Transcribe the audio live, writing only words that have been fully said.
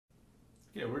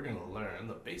Okay, we're going to learn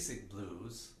the basic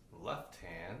blues, left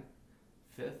hand,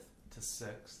 5th to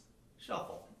 6th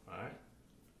shuffle. Alright?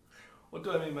 What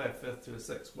do I mean by a 5th to a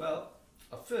 6th? Well,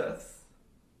 a 5th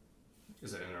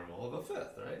is an interval of a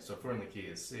 5th, right? So if we're in the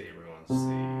key of C, we're going C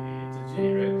to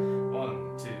G, right?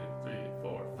 1, 2, 3,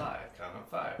 4, 5. Count up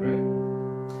 5, right?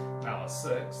 Now a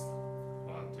 6th,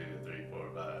 1, 2, 3,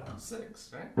 4, 5,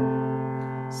 6, right?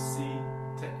 C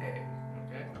to A,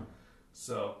 okay?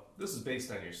 So this is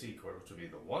based on your C chord, which would be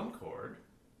the 1 chord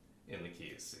in the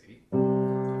key of C, a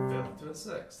 5th to a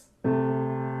 6th.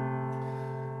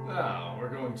 Now we're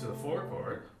going to the 4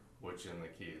 chord, which in the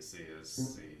key of C is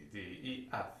C, D, E,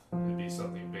 F. It would be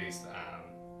something based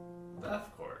on the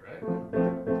F chord, right?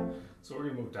 So we're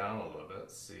going to move down a little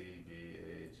bit, C, B,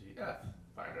 A, G, F.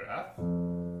 Find our F.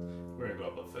 We're going to go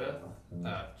up a 5th,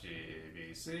 F, G, A,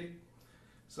 B, C.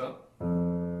 So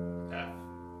F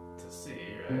to C,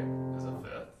 right, is a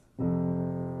 5th.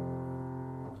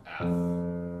 F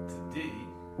to D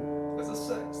is a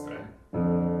 6th, right?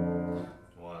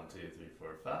 1, 2, 3,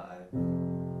 4, 5.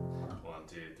 1,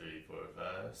 2, 3, 4,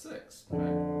 5, 6.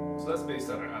 Right? So that's based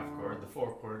on our F chord, the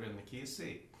 4 chord in the key of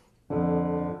C.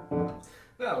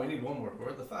 Now we need one more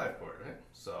chord, the 5 chord, right?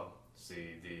 So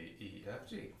C, D, E, F,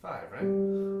 G, 5,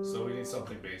 right? So we need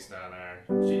something based on our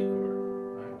G chord,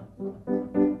 right?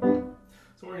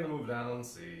 So we're going to move down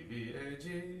C, B, A, G,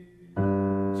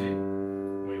 G.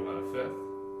 We want a 5th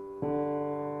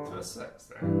to a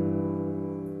 6th, right?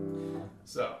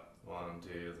 So 1,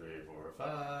 2, 3, 4,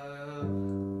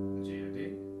 5. G to D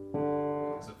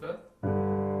is a 5th.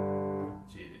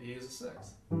 G to E is a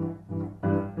 6th.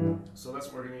 So that's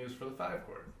what we're going to use for the 5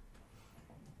 chord.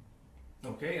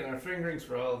 Okay, and our fingerings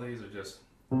for all of these are just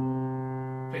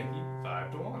pinky,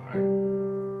 5 to 1, right?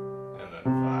 And then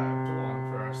 5 to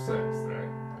 1 for our 6th,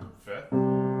 right? 5th,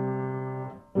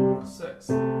 6th.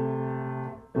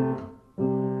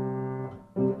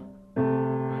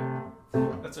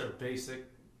 Right? That's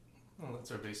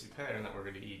our basic pattern that we're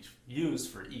going to use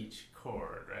for each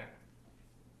chord, right?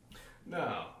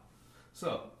 Now,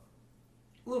 so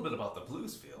a little bit about the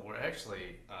blues feel. We're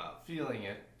actually feeling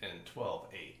it in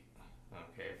 12/8.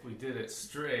 Okay, if we did it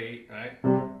straight, right?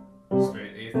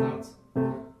 Straight 8th notes,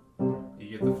 you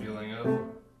get the feeling of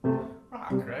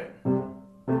rock, right?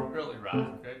 Early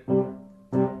rock, right?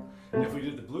 If we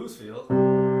did the blues feel,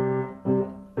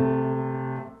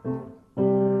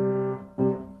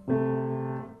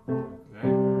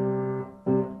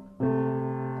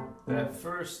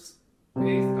 first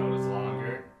 8th note is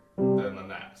longer than the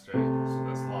next, right? So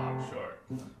that's long, short,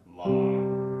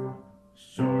 long,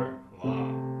 short,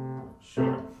 long,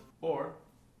 short. Or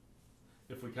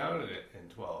if we counted it in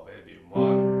 12, it'd be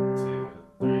 1, 2,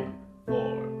 3,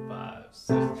 4, 5,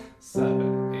 6,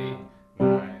 7, 8,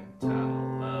 9, 10,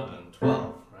 11,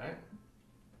 12, right?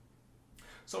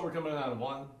 So we're coming on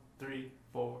 1, 3,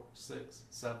 4, 6,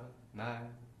 7,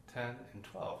 9, 10, and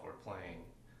 12. We're playing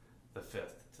the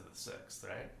 5th to the 6th,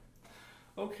 right?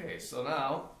 Okay, so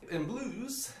now in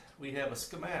blues we have a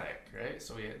schematic, right?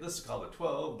 So this is called a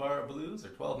 12-bar blues, or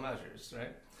 12 measures,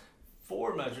 right?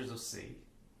 4 measures of C,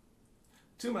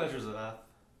 2 measures of F,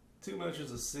 2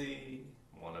 measures of C,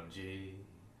 1 of G,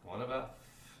 1 of F,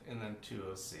 and then 2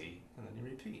 of C, and then you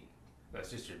repeat. That's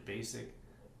just your basic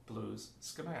blues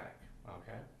schematic,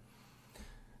 okay?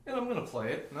 And I'm going to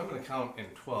play it, and I'm going to count in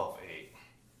 12/8.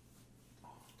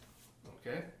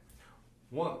 Okay?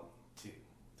 1, 2,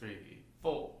 3,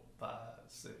 4, 5,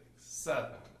 6, 7,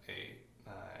 8,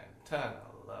 9, 10,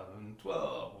 11,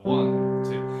 12. 1,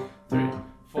 2, 3,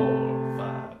 4,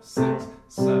 5, 6,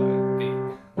 7, 8,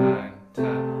 9, 10,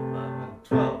 11,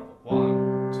 12.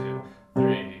 1, 2,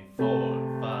 3,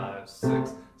 4, 5,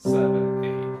 6, 7,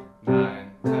 8,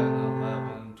 9, 10,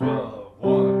 11, 12.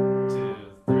 1, 2,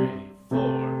 3,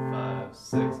 4, 5,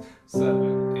 6,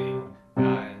 7, 8,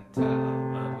 9, 10,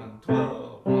 11, 12.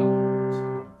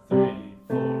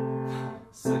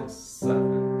 6,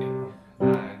 7, 8,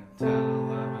 9, 10,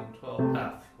 11, 12.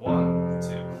 F. 1,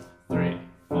 2,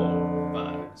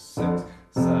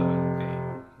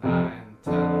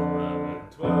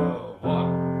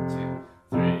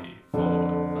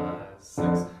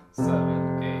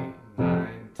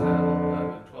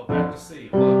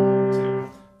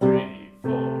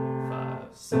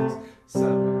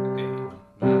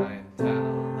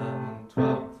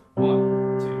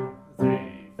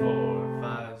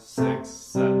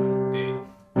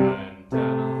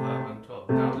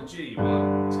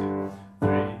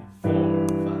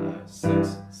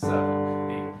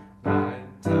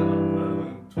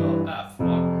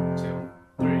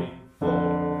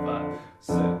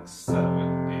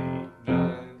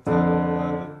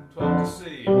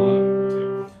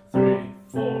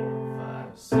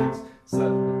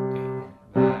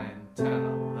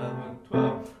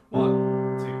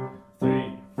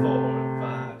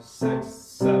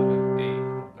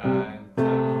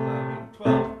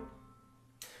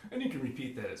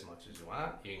 much as you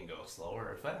want. You can go slower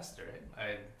or faster,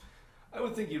 right? I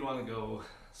would think you'd want to go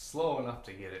slow enough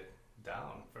to get it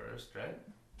down first, right?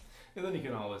 And then you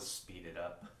can always speed it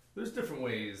up. There's different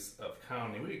ways of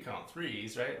counting. We can count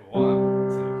threes, right? 1,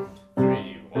 2,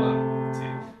 3, 1, 2,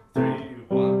 3,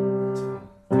 1, 2,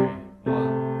 3,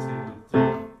 1, 2, 3.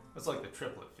 That's like the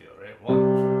triplet feel, right? 1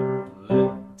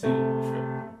 triplet, 2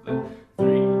 triplet, 3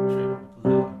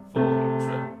 triplet, 4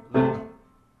 triplet.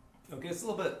 Okay, it's a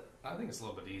little bit, I think it's a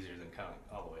little bit easier than counting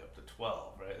all the way up to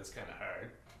 12, right? It's kind of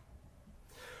hard.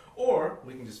 Or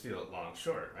we can just feel it long,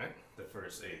 short, right? The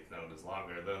first eighth note is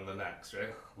longer than the next,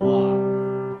 right?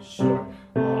 Long, short,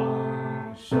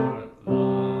 long, short,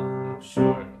 long,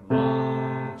 short,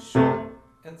 long, short,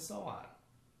 and so on.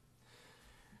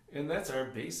 And that's our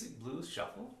basic blues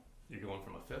shuffle. You're going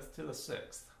from a fifth to the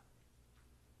sixth.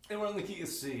 And we're in the key of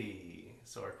C.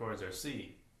 So our chords are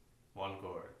C, 1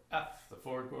 chord, F, the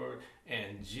 4 chord,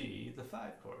 and G, the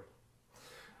 5 chord.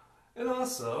 And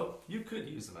also, you could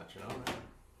use the metronome.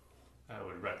 I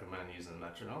would recommend using the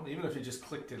metronome, even if you just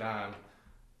clicked it on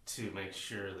to make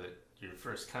sure that you're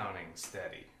first counting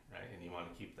steady, right? And you want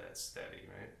to keep that steady,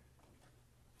 right?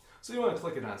 So you want to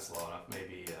click it on slow enough,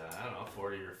 maybe, I don't know,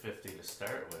 40 or 50 to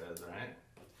start with, right?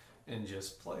 And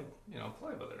just play,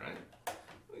 play with it, right?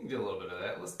 We can do a little bit of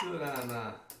that. Let's do it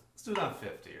on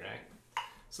 50, right?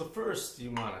 So first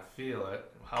you want to feel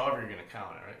it, however you're going to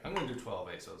count it, right? I'm going to do 12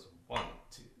 8, so it's 1,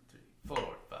 2, 3,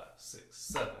 4, 5, 6,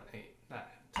 7, 8, 9,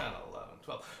 10, 11,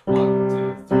 12. 1,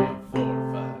 2, 3,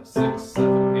 4, 5, 6,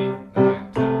 7, 8,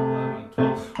 9, 10, 11,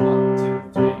 12. 1,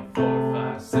 2, 3, 4,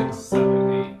 5, 6,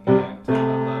 7, 8, 9, 10,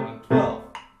 11, 12.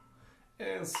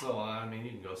 And so on. I mean,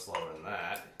 you can go slower than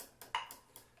that.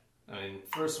 I mean,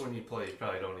 first when you play, you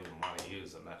probably don't even want to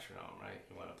use a metronome, right?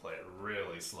 You want to play it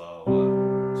really slow.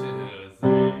 1, 2,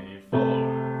 3,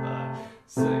 4, 5,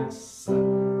 6,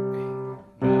 7,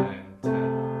 8, 9, 10,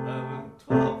 11,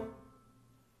 12.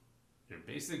 Your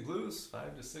basic blues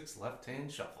 5 to 6 left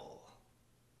hand shuffle.